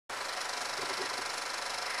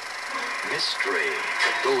mystery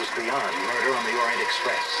that goes beyond Murder on the Orient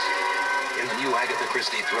Express in the new Agatha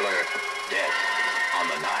Christie thriller, Death on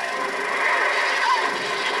the Nile.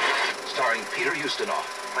 Starring Peter Ustinov.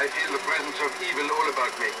 I feel the presence of evil all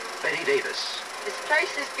about me. Betty Davis. This place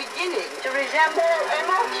is beginning to resemble a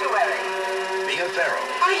mortuary. Mia Farrow.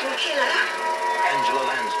 I am killer. Angela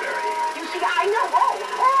Lansbury. You see, I know all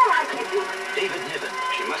I can do. David Niven.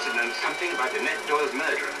 She must have known something about Annette Doyle's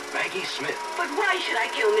murderer. Maggie Smith. But why should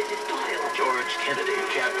I kill Mrs. Doyle? George Kennedy.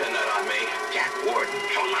 Can't pin that on me. Jack Warden.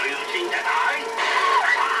 So now you think that I?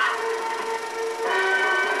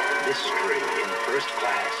 Mystery in first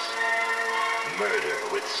class. Murder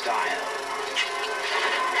with style.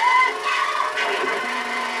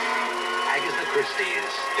 Agatha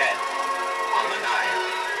Christie's Death on the Nile.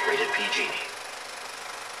 Rated PG.